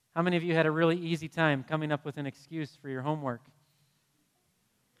How many of you had a really easy time coming up with an excuse for your homework?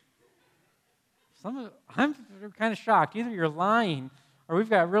 I'm kind of shocked. Either you're lying or we've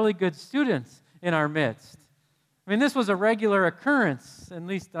got really good students in our midst. I mean, this was a regular occurrence, at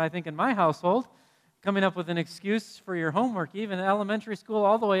least I think in my household, coming up with an excuse for your homework, even in elementary school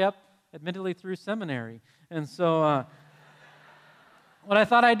all the way up, admittedly, through seminary. And so what I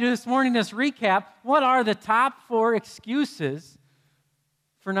thought I'd do this morning is recap what are the top 4 excuses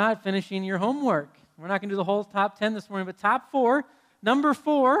for not finishing your homework. We're not going to do the whole top 10 this morning, but top 4. Number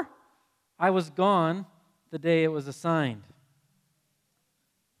 4, I was gone the day it was assigned.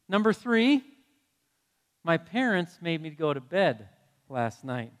 Number 3, my parents made me go to bed last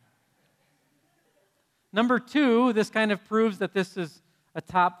night. Number 2, this kind of proves that this is a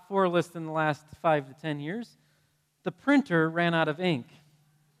top 4 list in the last 5 to 10 years. The printer ran out of ink.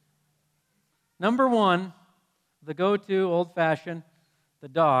 Number 1, the go-to old-fashioned, the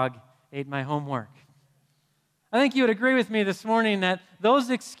dog ate my homework. I think you would agree with me this morning that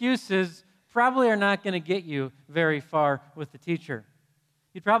those excuses probably are not going to get you very far with the teacher.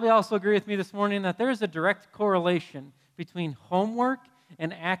 You'd probably also agree with me this morning that there's a direct correlation between homework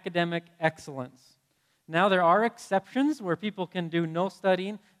and academic excellence. Now, there are exceptions where people can do no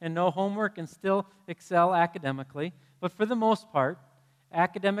studying and no homework and still excel academically, but for the most part,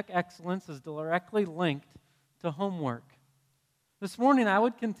 academic excellence is directly linked to homework. This morning, I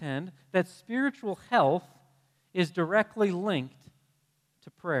would contend that spiritual health is directly linked to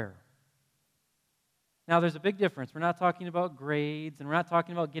prayer. Now, there's a big difference. We're not talking about grades, and we're not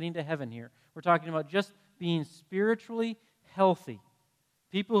talking about getting to heaven here. We're talking about just being spiritually healthy.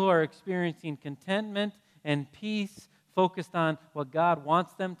 People who are experiencing contentment and peace, focused on what God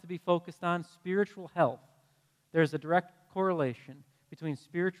wants them to be focused on, spiritual health. There's a direct correlation between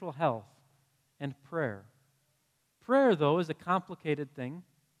spiritual health and prayer. Prayer, though, is a complicated thing,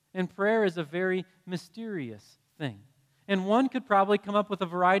 and prayer is a very mysterious thing. And one could probably come up with a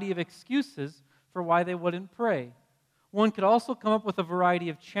variety of excuses for why they wouldn't pray. One could also come up with a variety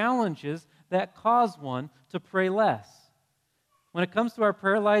of challenges that cause one to pray less. When it comes to our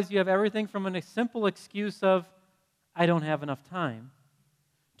prayer lives, you have everything from a simple excuse of, I don't have enough time,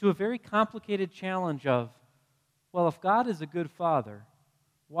 to a very complicated challenge of, well, if God is a good father,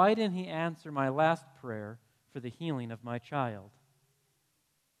 why didn't he answer my last prayer for the healing of my child?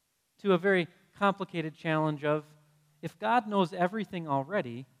 To a very complicated challenge of, if God knows everything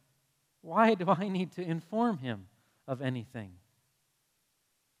already, why do I need to inform him of anything?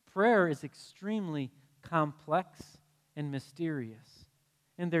 Prayer is extremely complex and mysterious.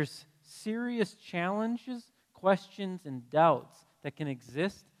 And there's serious challenges, questions, and doubts that can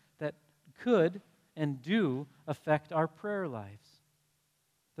exist that could and do affect our prayer lives.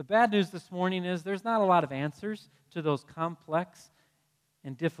 The bad news this morning is there's not a lot of answers to those complex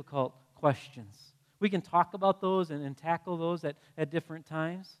and difficult questions. We can talk about those and tackle those at different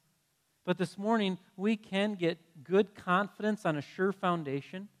times. But this morning, we can get good confidence on a sure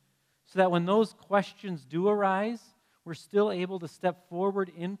foundation so that when those questions do arise, we're still able to step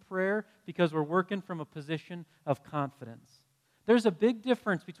forward in prayer because we're working from a position of confidence. There's a big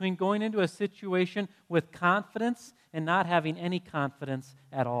difference between going into a situation with confidence and not having any confidence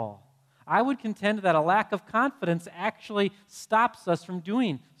at all. I would contend that a lack of confidence actually stops us from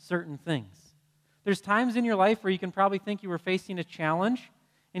doing certain things. There's times in your life where you can probably think you were facing a challenge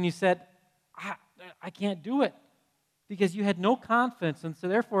and you said, I can't do it, because you had no confidence, and so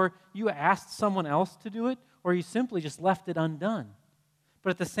therefore you asked someone else to do it, or you simply just left it undone.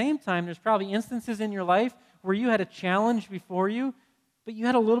 But at the same time, there's probably instances in your life where you had a challenge before you, but you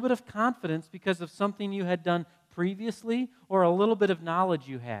had a little bit of confidence because of something you had done previously or a little bit of knowledge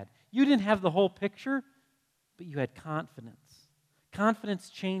you had. You didn't have the whole picture, but you had confidence. Confidence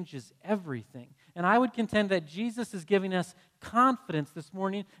changes everything. And I would contend that Jesus is giving us confidence this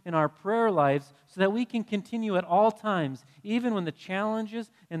morning in our prayer lives so that we can continue at all times, even when the challenges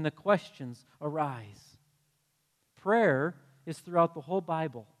and the questions arise. Prayer is throughout the whole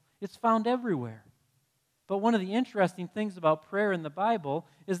Bible. It's found everywhere. But one of the interesting things about prayer in the Bible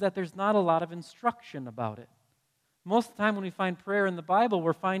is that there's not a lot of instruction about it. Most of the time when we find prayer in the Bible,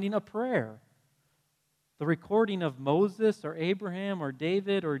 we're finding a prayer. The recording of Moses or Abraham or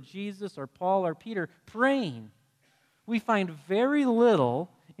David or Jesus or Paul or Peter praying. We find very little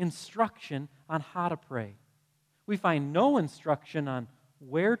instruction on how to pray. We find no instruction on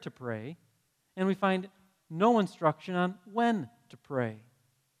where to pray, and we find no instruction on when to pray.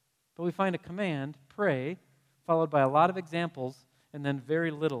 But we find a command, pray, followed by a lot of examples and then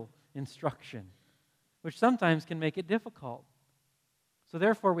very little instruction, which sometimes can make it difficult. So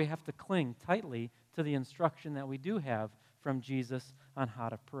therefore, we have to cling tightly to the instruction that we do have from Jesus on how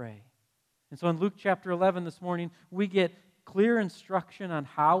to pray. And so in Luke chapter 11 this morning, we get clear instruction on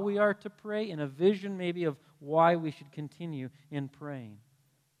how we are to pray and a vision maybe of why we should continue in praying.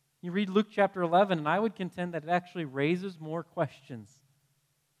 You read Luke chapter 11, and I would contend that it actually raises more questions.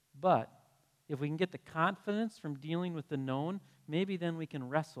 But if we can get the confidence from dealing with the known, maybe then we can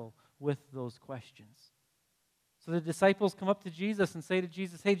wrestle with those questions. So the disciples come up to Jesus and say to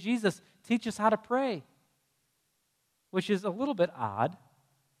Jesus, "Hey, Jesus, teach us how to pray," which is a little bit odd.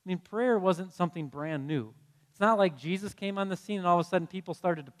 I mean, prayer wasn't something brand new. It's not like Jesus came on the scene and all of a sudden people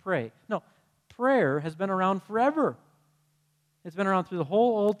started to pray. No, prayer has been around forever. It's been around through the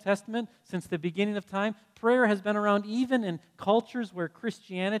whole Old Testament since the beginning of time. Prayer has been around even in cultures where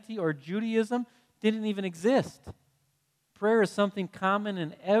Christianity or Judaism didn't even exist. Prayer is something common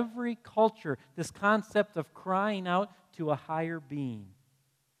in every culture, this concept of crying out to a higher being.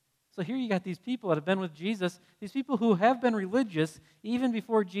 So here you got these people that have been with Jesus, these people who have been religious even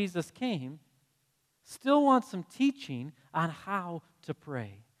before Jesus came, still want some teaching on how to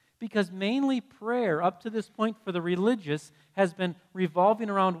pray. Because mainly prayer up to this point for the religious has been revolving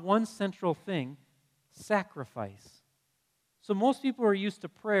around one central thing, sacrifice. So most people are used to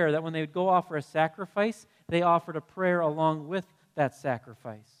prayer that when they would go offer a sacrifice, they offered a prayer along with that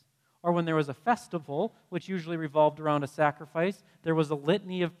sacrifice. Or when there was a festival, which usually revolved around a sacrifice, there was a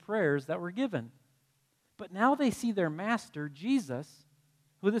litany of prayers that were given. But now they see their master, Jesus,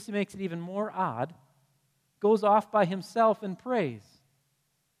 who this makes it even more odd, goes off by himself and prays.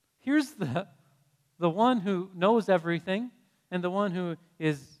 Here's the one who knows everything and the one who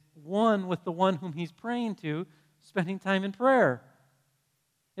is one with the one whom he's praying to, spending time in prayer.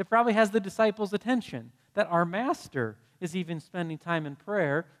 It probably has the disciples' attention that our master is even spending time in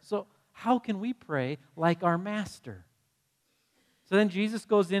prayer. So how can we pray like our master? So then Jesus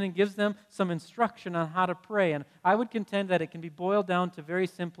goes in and gives them some instruction on how to pray. And I would contend that it can be boiled down to very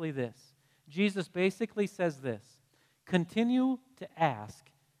simply this. Jesus basically says this: continue to ask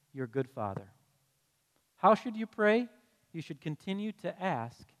your good Father. How should you pray? You should continue to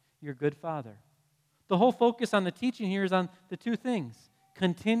ask your good Father. The whole focus on the teaching here is on the two things: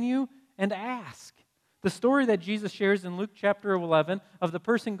 continue and ask. The story that Jesus shares in Luke chapter 11 of the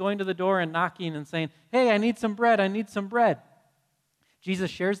person going to the door and knocking and saying, "Hey, I need some bread, I need some bread."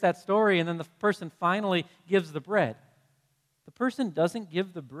 Jesus shares that story, and then the person finally gives the bread. The person doesn't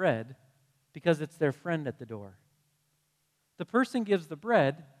give the bread because it's their friend at the door. The person gives the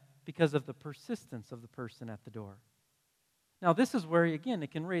bread because of the persistence of the person at the door. Now, this is where, again,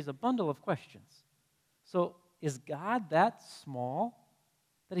 it can raise a bundle of questions. So, is God that small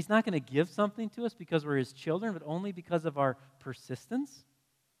that he's not going to give something to us because we're his children, but only because of our persistence?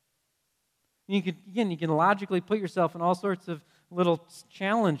 You can logically put yourself in all sorts of little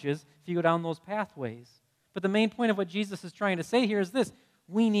challenges if you go down those pathways. But the main point of what Jesus is trying to say here is this: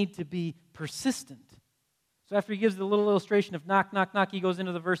 we need to be persistent. So after he gives the little illustration of knock, knock, knock, he goes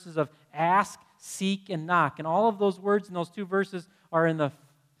into the verses of ask, seek, and knock. And all of those words in those two verses are in the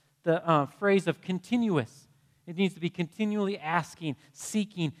phrase of continuous. It needs to be continually asking,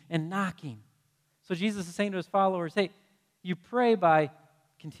 seeking, and knocking. So Jesus is saying to his followers, hey, you pray by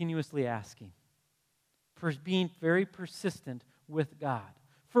continuously asking, for being very persistent with God.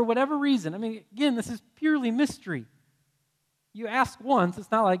 For whatever reason, I mean, again, this is purely mystery. You ask once,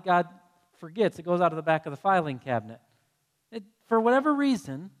 it's not like God forgets, it goes out of the back of the filing cabinet. For whatever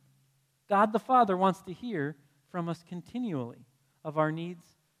reason, God the Father wants to hear from us continually of our needs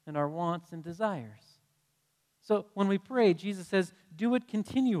and our wants and desires. So when we pray, Jesus says, do it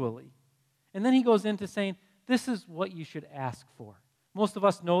continually. And then he goes into saying, this is what you should ask for. Most of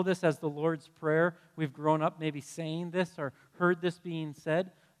us know this as the Lord's Prayer. We've grown up maybe saying this or heard this being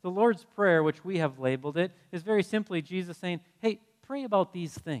said. The Lord's Prayer, which we have labeled it, is very simply Jesus saying, hey, pray about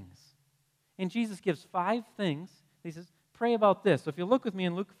these things. And Jesus gives 5 things. He says, pray about this. So if you look with me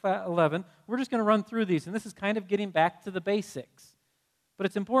in Luke 11, we're just going to run through these. And this is kind of getting back to the basics. But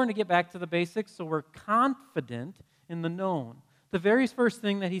it's important to get back to the basics so we're confident in the known. The very first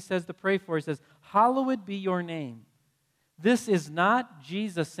thing that he says to pray for, he says, hallowed be your name. This is not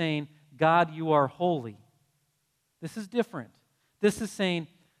Jesus saying, God, you are holy. This is different. This is saying,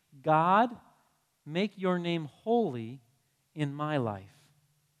 God, make your name holy in my life.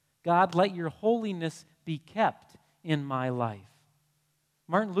 God, let your holiness be kept in my life.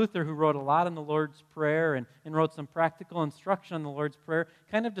 Martin Luther, who wrote a lot on the Lord's Prayer and wrote some practical instruction on the Lord's Prayer,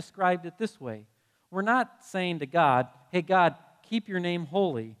 kind of described it this way. We're not saying to God, hey, God, keep your name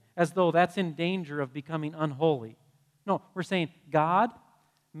holy, as though that's in danger of becoming unholy. No, we're saying, God,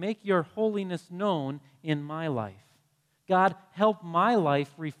 make your holiness known in my life. God, help my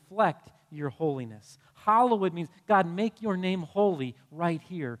life reflect your holiness. Hallowed means, God, make your name holy right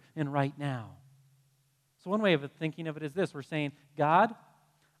here and right now. So one way of thinking of it is this. We're saying, God,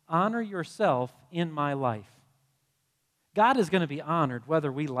 honor yourself in my life. God is going to be honored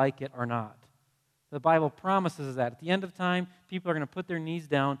whether we like it or not. The Bible promises that. At the end of time, people are going to put their knees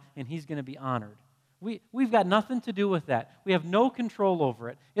down and he's going to be honored. We've got nothing to do with that. We have no control over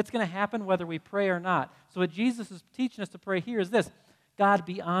it. It's going to happen whether we pray or not. So what Jesus is teaching us to pray here is this: God,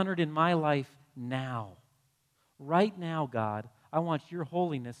 be honored in my life now. Right now, God, I want your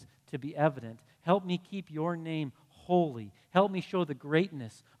holiness to be evident. Help me keep your name holy. Help me show the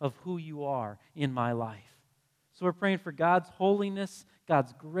greatness of who you are in my life. So we're praying for God's holiness,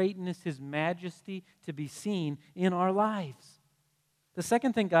 God's greatness, his majesty to be seen in our lives. The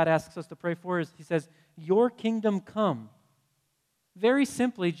second thing God asks us to pray for is, he says, your kingdom come. Very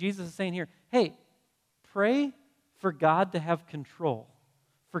simply, Jesus is saying here, hey, pray for God to have control,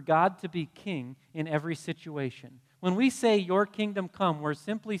 for God to be king in every situation. When we say your kingdom come, we're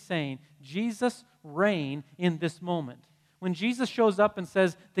simply saying, Jesus, reign in this moment. When Jesus shows up and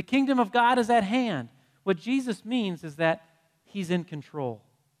says, the kingdom of God is at hand, what Jesus means is that he's in control.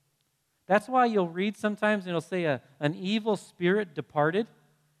 That's why you'll read sometimes and it'll say an evil spirit departed,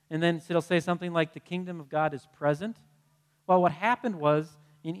 and then it'll say something like the kingdom of God is present. Well, what happened was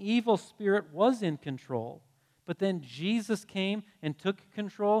an evil spirit was in control, but then Jesus came and took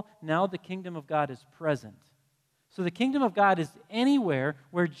control. Now the kingdom of God is present. So the kingdom of God is anywhere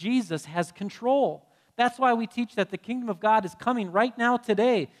where Jesus has control. That's why we teach that the kingdom of God is coming right now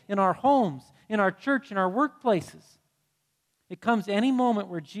today in our homes, in our church, in our workplaces. It comes any moment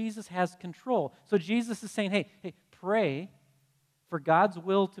where Jesus has control. So Jesus is saying, hey, pray for God's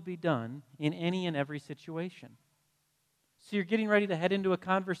will to be done in any and every situation. So you're getting ready to head into a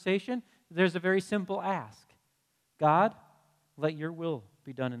conversation. There's a very simple ask. God, let your will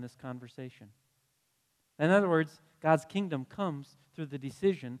be done in this conversation. In other words, God's kingdom comes through the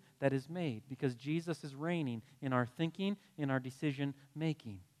decision that is made because Jesus is reigning in our thinking, in our decision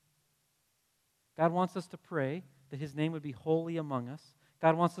making. God wants us to pray that his name would be holy among us.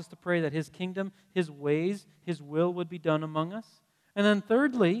 God wants us to pray that his kingdom, his ways, his will would be done among us. And then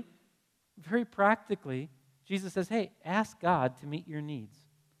thirdly, very practically, Jesus says, hey, ask God to meet your needs.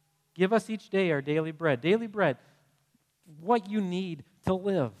 Give us each day our daily bread. Daily bread, what you need to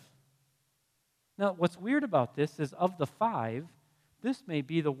live. Now, what's weird about this is of the 5, this may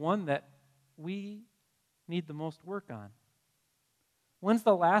be the one that we need the most work on. When's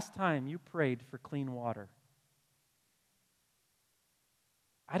the last time you prayed for clean water?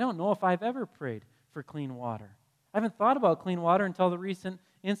 I don't know if I've ever prayed for clean water. I haven't thought about clean water until the recent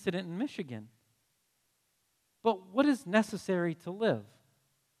incident in Michigan. But what is necessary to live?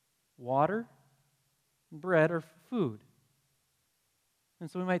 Water, bread, or food?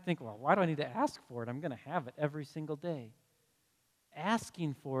 And so we might think, well, why do I need to ask for it? I'm going to have it every single day.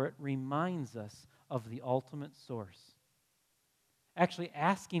 Asking for it reminds us of the ultimate source. Actually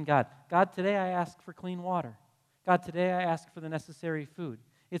asking God, God, today I ask for clean water. God, today I ask for the necessary food.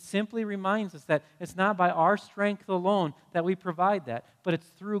 It simply reminds us that it's not by our strength alone that we provide that, but it's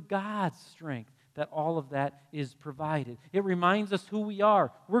through God's strength that all of that is provided. It reminds us who we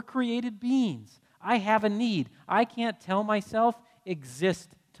are. We're created beings. I have a need. I can't tell myself, exist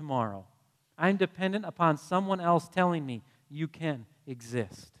tomorrow. I'm dependent upon someone else telling me, you can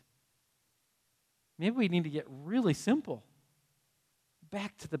exist. Maybe we need to get really simple.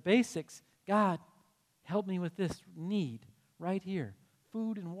 Back to the basics. God, help me with this need right here.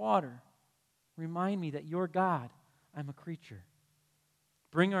 Food and water. Remind me that you're God. I'm a creature.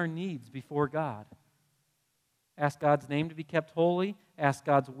 Bring our needs before God. Ask God's name to be kept holy. Ask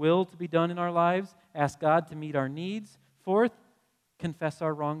God's will to be done in our lives. Ask God to meet our needs. Fourth, confess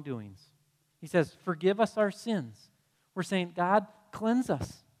our wrongdoings. He says, forgive us our sins. We're saying, God, cleanse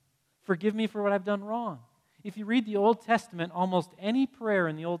us. Forgive me for what I've done wrong. If you read the Old Testament, almost any prayer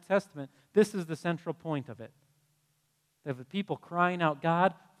in the Old Testament, this is the central point of it. Of the people crying out,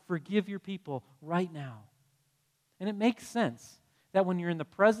 God, forgive your people right now. And it makes sense that when you're in the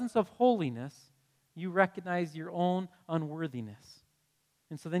presence of holiness, you recognize your own unworthiness.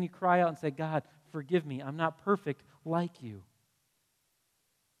 And so then you cry out and say, God, forgive me. I'm not perfect like you.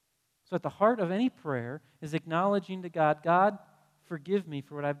 So at the heart of any prayer is acknowledging to God, God, forgive me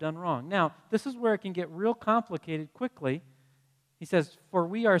for what I've done wrong. Now, this is where it can get real complicated quickly. He says, for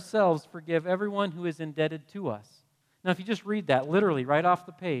we ourselves forgive everyone who is indebted to us. Now, if you just read that literally right off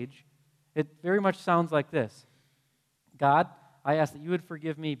the page, it very much sounds like this. God, I ask that you would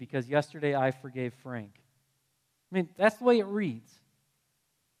forgive me because yesterday I forgave Frank. I mean, that's the way it reads.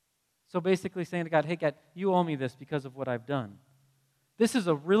 So basically saying to God, hey, God, you owe me this because of what I've done. This is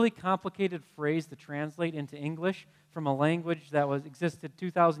a really complicated phrase to translate into English from a language that existed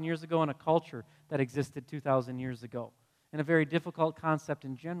 2,000 years ago and a culture that existed 2,000 years ago, and a very difficult concept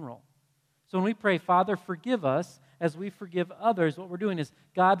in general. So when we pray, Father, forgive us as we forgive others, what we're doing is,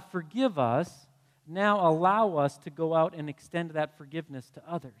 God, forgive us, now allow us to go out and extend that forgiveness to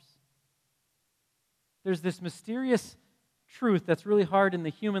others. There's this mysterious truth that's really hard in the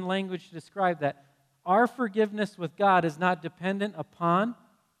human language to describe, that our forgiveness with God is not dependent upon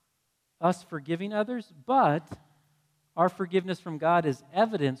us forgiving others, but our forgiveness from God is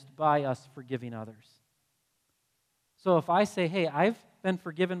evidenced by us forgiving others. So if I say, hey, I've been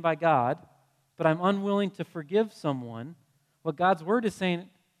forgiven by God, but I'm unwilling to forgive someone, what God's word is saying,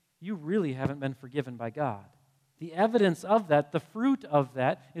 you really haven't been forgiven by God. The evidence of that, the fruit of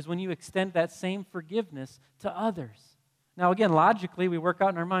that, is when you extend that same forgiveness to others. Now again, logically, we work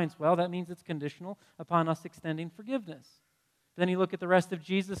out in our minds, well, that means it's conditional upon us extending forgiveness. Then you look at the rest of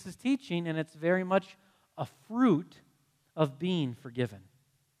Jesus' teaching, and it's very much a fruit of being forgiven.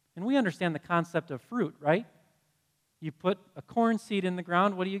 And we understand the concept of fruit, right? You put a corn seed in the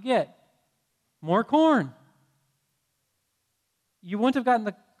ground, what do you get? More corn. You wouldn't have gotten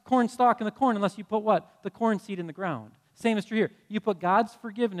the corn stalk in the corn unless you put what? The corn seed in the ground. Same is true here. You put God's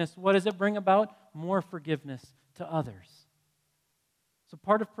forgiveness, what does it bring about? More forgiveness to others. So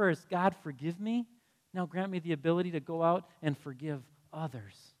part of prayer is, God, forgive me. Now grant me the ability to go out and forgive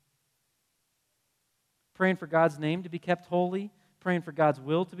others. Praying for God's name to be kept holy, praying for God's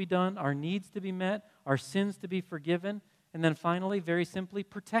will to be done, our needs to be met, our sins to be forgiven, and then finally, very simply,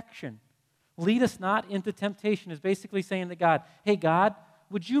 protection. Lead us not into temptation is basically saying to God, hey, God,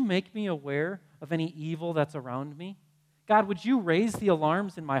 would you make me aware of any evil that's around me? God, would you raise the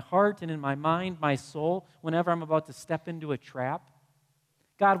alarms in my heart and in my mind, my soul, whenever I'm about to step into a trap?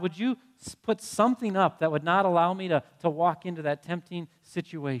 God, would you put something up that would not allow me to walk into that tempting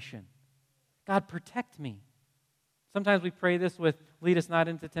situation? God, protect me. Sometimes we pray this with, lead us not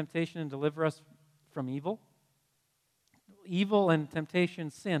into temptation and deliver us from evil. Evil and temptation,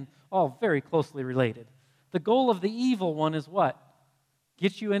 sin, all very closely related. The goal of the evil one is what?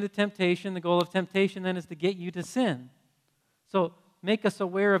 Get you into temptation. The goal of temptation then is to get you to sin. So make us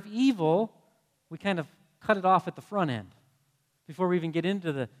aware of evil. We kind of cut it off at the front end before we even get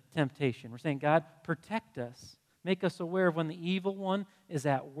into the temptation. We're saying, God, protect us. Make us aware of when the evil one is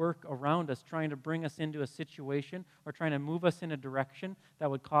at work around us, trying to bring us into a situation or trying to move us in a direction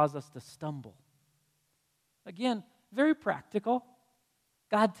that would cause us to stumble. Again, very practical.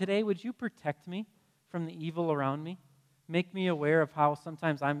 God, today, would you protect me from the evil around me? Make me aware of how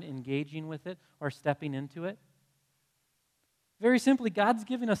sometimes I'm engaging with it or stepping into it. Very simply, God's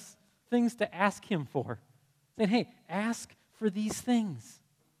giving us things to ask Him for. Saying, hey, ask for these things.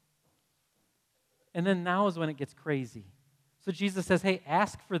 And then now is when it gets crazy. So Jesus says, hey,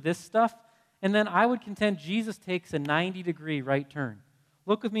 ask for this stuff. And then I would contend Jesus takes a 90-degree right turn.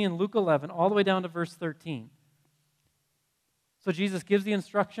 Look with me in Luke 11, all the way down to verse 13. So Jesus gives the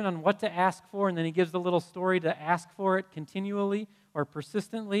instruction on what to ask for, and then He gives the little story to ask for it continually or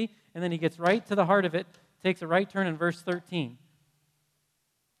persistently, and then He gets right to the heart of it, takes a right turn in verse 13.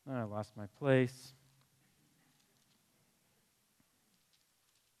 Oh, I lost my place.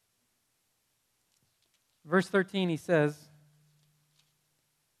 Verse 13, He says,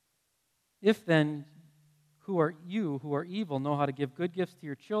 if then who are evil know how to give good gifts to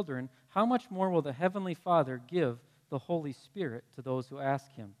your children, how much more will the Heavenly Father give the Holy Spirit to those who ask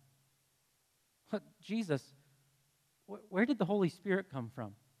Him? Jesus, where did the Holy Spirit come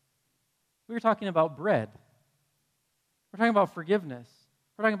from? We were talking about bread. We're talking about forgiveness.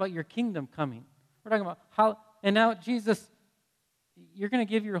 We're talking about your kingdom coming. We're talking about how, and now Jesus, you're going to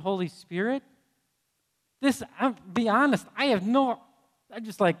give your Holy Spirit? I'll be honest, I'm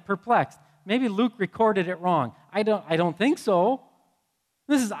just like perplexed. Maybe Luke recorded it wrong. I don't think so.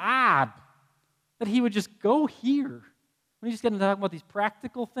 This is odd that he would just go here. When he just get to talk about these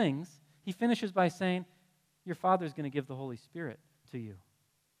practical things, he finishes by saying, your Father's going to give the Holy Spirit to you.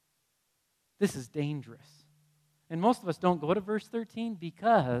 This is dangerous. And most of us don't go to verse 13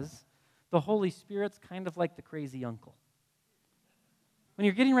 because the Holy Spirit's kind of like the crazy uncle. When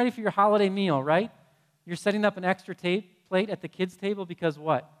you're getting ready for your holiday meal, right? You're setting up an extra plate at the kids' table because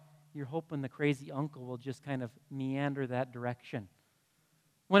what? You're hoping the crazy uncle will just kind of meander that direction.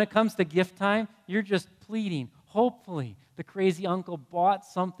 When it comes to gift time, you're just pleading, hopefully, the crazy uncle bought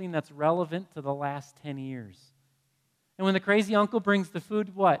something that's relevant to the last 10 years. And when the crazy uncle brings the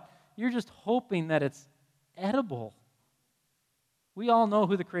food, what? You're just hoping that it's edible. We all know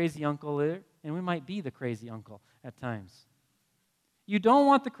who the crazy uncle is, and we might be the crazy uncle at times. You don't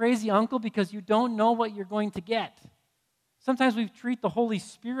want the crazy uncle because you don't know what you're going to get. Sometimes we treat the Holy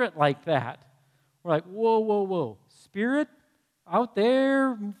Spirit like that. We're like, whoa, whoa, whoa. Spirit out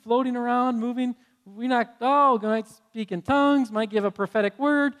there, floating around, moving. We might speak in tongues, might give a prophetic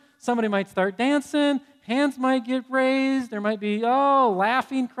word. Somebody might start dancing. Hands might get raised. There might be,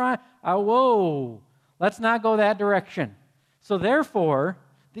 laughing, crying. Whoa. Let's not go that direction. So therefore,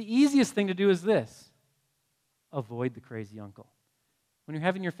 the easiest thing to do is this. Avoid the crazy uncle. When you're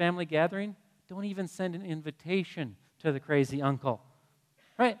having your family gathering, don't even send an invitation to the crazy uncle.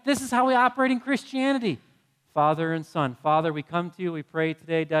 Right? This is how we operate in Christianity. Father and Son. Father, we come to you, we pray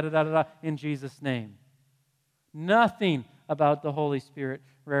today, da-da-da-da-da, in Jesus' name. Nothing about the Holy Spirit,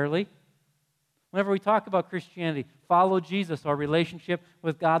 rarely. Whenever we talk about Christianity, follow Jesus, our relationship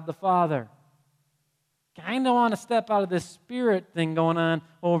with God the Father. Kind of want to step out of this spirit thing going on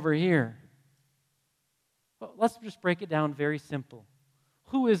over here. But let's just break it down very simple.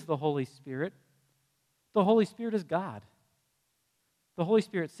 Who is the Holy Spirit? The Holy Spirit is God. The Holy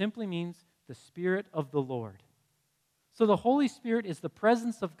Spirit simply means the Spirit of the Lord. So the Holy Spirit is the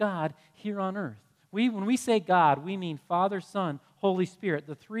presence of God here on earth. When we say God, we mean Father, Son, Holy Spirit.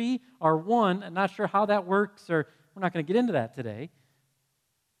 The three are one. I'm not sure how that works, or we're not going to get into that today.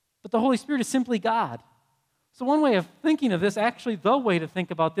 But the Holy Spirit is simply God. So one way of thinking of this, actually the way to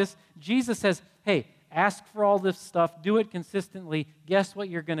think about this, Jesus says, hey, ask for all this stuff, do it consistently. Guess what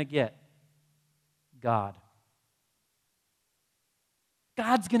you're going to get? God.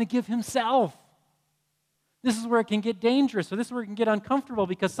 God's going to give himself. This is where it can get dangerous, or this is where it can get uncomfortable,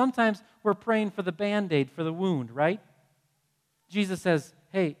 because sometimes we're praying for the Band-Aid, for the wound, right? Jesus says,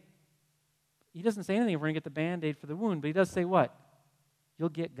 hey, he doesn't say anything if we're going to get the Band-Aid for the wound, but he does say what? You'll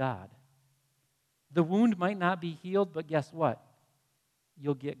get God. The wound might not be healed, but guess what?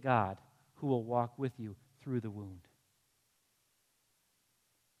 You'll get God who will walk with you through the wound.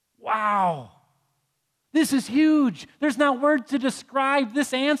 Wow! This is huge. There's not words to describe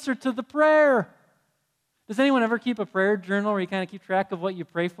this answer to the prayer. Does anyone ever keep a prayer journal where you kind of keep track of what you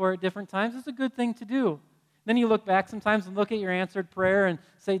pray for at different times? It's a good thing to do. Then you look back sometimes and look at your answered prayer and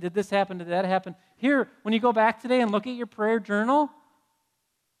say, did this happen? Did that happen? Here, when you go back today and look at your prayer journal,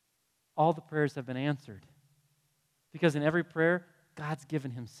 all the prayers have been answered. Because in every prayer, God's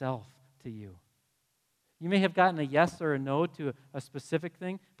given himself to you. You may have gotten a yes or a no to a specific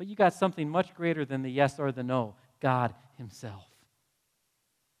thing, but you got something much greater than the yes or the no, God himself.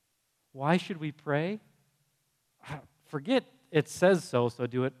 Why should we pray? Forget it says so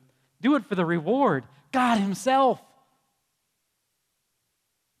do it. Do it for the reward, God himself.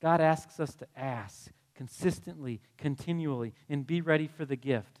 God asks us to ask consistently, continually, and be ready for the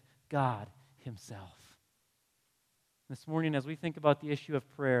gift, God himself. This morning, as we think about the issue of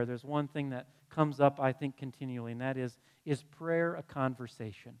prayer, there's one thing that comes up, I think, continually, and that is prayer a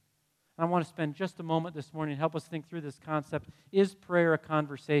conversation? And I want to spend just a moment this morning and help us think through this concept. Is prayer a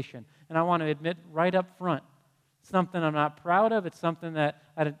conversation? And I want to admit right up front, something I'm not proud of. It's something that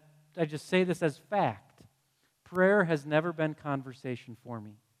I just say this as fact. Prayer has never been conversation for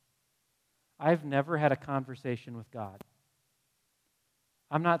me. I've never had a conversation with God.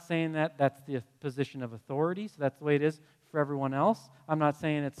 I'm not saying that that's the position of authority, so that's the way it is for everyone else. I'm not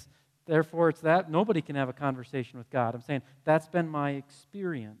saying therefore it's that. Nobody can have a conversation with God. I'm saying that's been my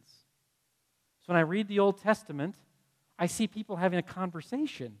experience. So when I read the Old Testament, I see people having a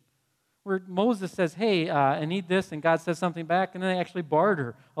conversation where Moses says, hey, I need this, and God says something back, and then they actually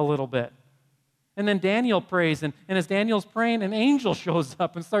barter a little bit. And then Daniel prays, and as Daniel's praying, an angel shows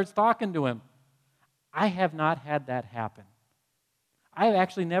up and starts talking to him. I have not had that happen. I have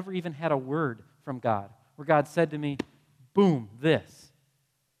actually never even had a word from God where God said to me, boom, this.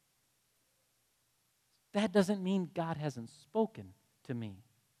 That doesn't mean God hasn't spoken to me.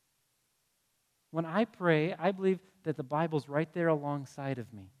 When I pray, I believe that the Bible's right there alongside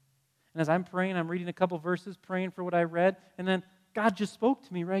of me. And as I'm praying, I'm reading a couple verses, praying for what I read, and then God just spoke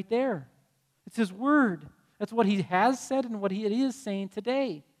to me right there. It's his word. That's what he has said and what he is saying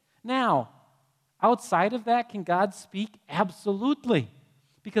today. Now, outside of that, can God speak? Absolutely.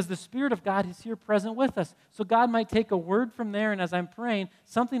 Because the Spirit of God is here present with us. So God might take a word from there, and as I'm praying,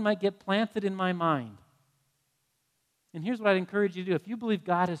 something might get planted in my mind. And here's what I'd encourage you to do. If you believe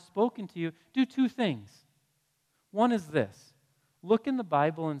God has spoken to you, do two things. One is this. Look in the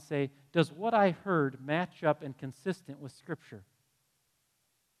Bible and say, does what I heard match up and consistent with Scripture?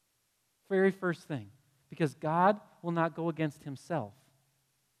 Very first thing. Because God will not go against himself.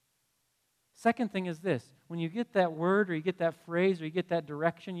 Second thing is this. When you get that word or you get that phrase or you get that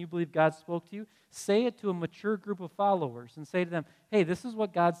direction you believe God spoke to you, say it to a mature group of followers and say to them, hey, this is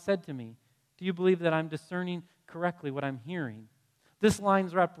what God said to me. Do you believe that I'm discerning correctly what I'm hearing? This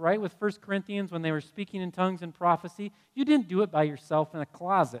lines up right with 1 Corinthians when they were speaking in tongues and prophecy. You didn't do it by yourself in a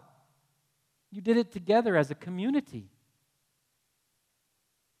closet. You did it together as a community.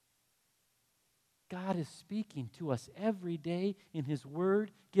 God is speaking to us every day in His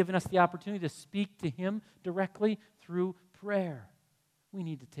Word, giving us the opportunity to speak to Him directly through prayer. We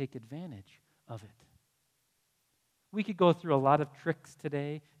need to take advantage of it. We could go through a lot of tricks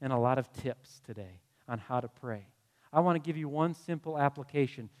today and a lot of tips today on how to pray. I want to give you one simple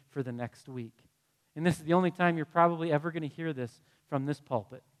application for the next week. And this is the only time you're probably ever going to hear this from this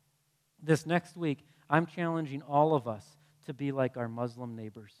pulpit. This next week, I'm challenging all of us to be like our Muslim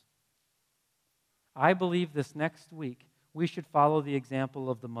neighbors. I believe this next week we should follow the example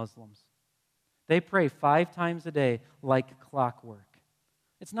of the Muslims. They pray 5 times a day like clockwork.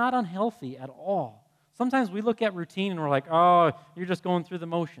 It's not unhealthy at all. Sometimes we look at routine and we're like, oh, you're just going through the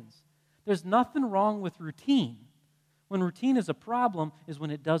motions. There's nothing wrong with routine. When routine is a problem is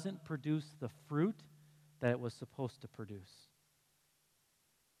when it doesn't produce the fruit that it was supposed to produce.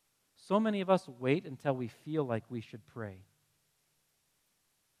 So many of us wait until we feel like we should pray.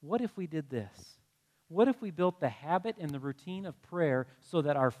 What if we did this? What if we built the habit and the routine of prayer so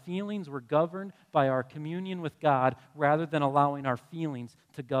that our feelings were governed by our communion with God rather than allowing our feelings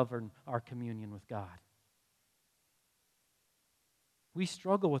to govern our communion with God? We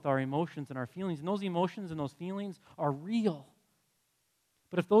struggle with our emotions and our feelings, and those emotions and those feelings are real.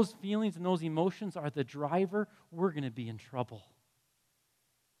 But if those feelings and those emotions are the driver, we're going to be in trouble.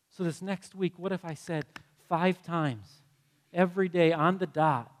 So this next week, what if I said 5 times every day on the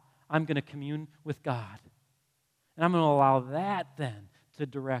dot, I'm going to commune with God. And I'm going to allow that then to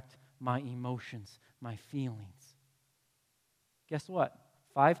direct my emotions, my feelings. Guess what?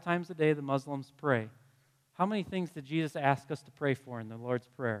 5 times a day the Muslims pray. How many things did Jesus ask us to pray for in the Lord's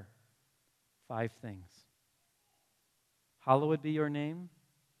Prayer? 5 things. Hallowed be your name.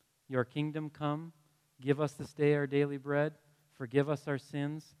 Your kingdom come. Give us this day our daily bread. Forgive us our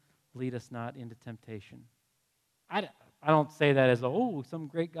sins. Lead us not into temptation. I don't say that as, some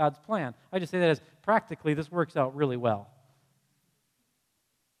great God's plan. I just say that as practically this works out really well.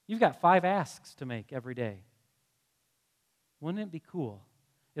 You've got 5 asks to make every day. Wouldn't it be cool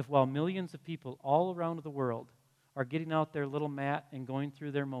if while millions of people all around the world are getting out their little mat and going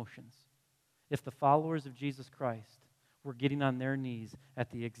through their motions, if the followers of Jesus Christ were getting on their knees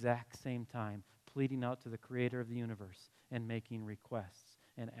at the exact same time, pleading out to the Creator of the universe and making requests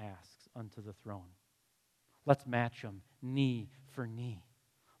and asks unto the throne? Let's match them knee for knee.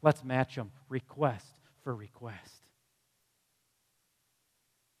 Let's match them request for request.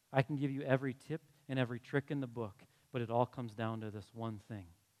 I can give you every tip and every trick in the book, but it all comes down to this one thing.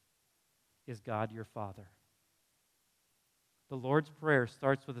 Is God your Father? The Lord's Prayer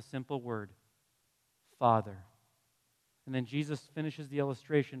starts with a simple word, Father. And then Jesus finishes the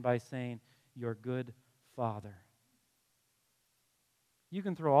illustration by saying, your good Father. You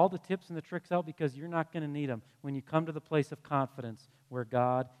can throw all the tips and the tricks out because you're not going to need them when you come to the place of confidence where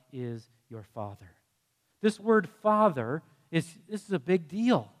God is your Father. This word Father, this is a big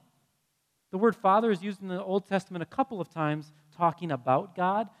deal. The word Father is used in the Old Testament a couple of times talking about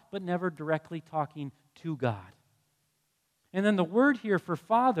God, but never directly talking to God. And then the word here for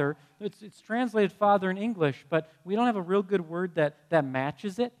Father, it's translated Father in English, but we don't have a real good word that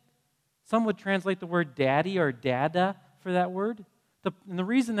matches it. Some would translate the word daddy or dada for that word. And the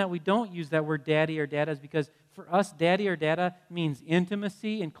reason that we don't use that word daddy or dada is because for us, daddy or dada means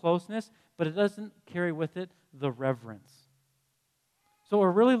intimacy and closeness, but it doesn't carry with it the reverence. So what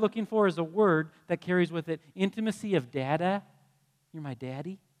we're really looking for is a word that carries with it intimacy of dada, you're my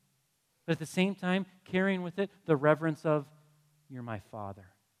daddy, but at the same time carrying with it the reverence of you're my Father.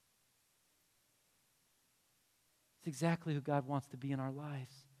 It's exactly who God wants to be in our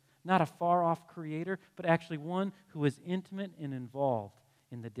lives. Not a far-off creator, but actually one who is intimate and involved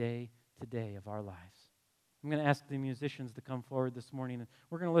in the day-to-day of our lives. I'm going to ask the musicians to come forward this morning, and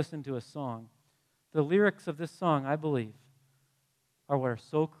we're going to listen to a song. The lyrics of this song, I believe, are what are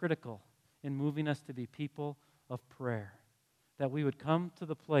so critical in moving us to be people of prayer, that we would come to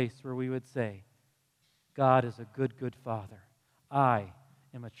the place where we would say, God is a good, good Father. I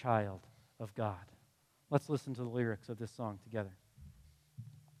am a child of God. Let's listen to the lyrics of this song together.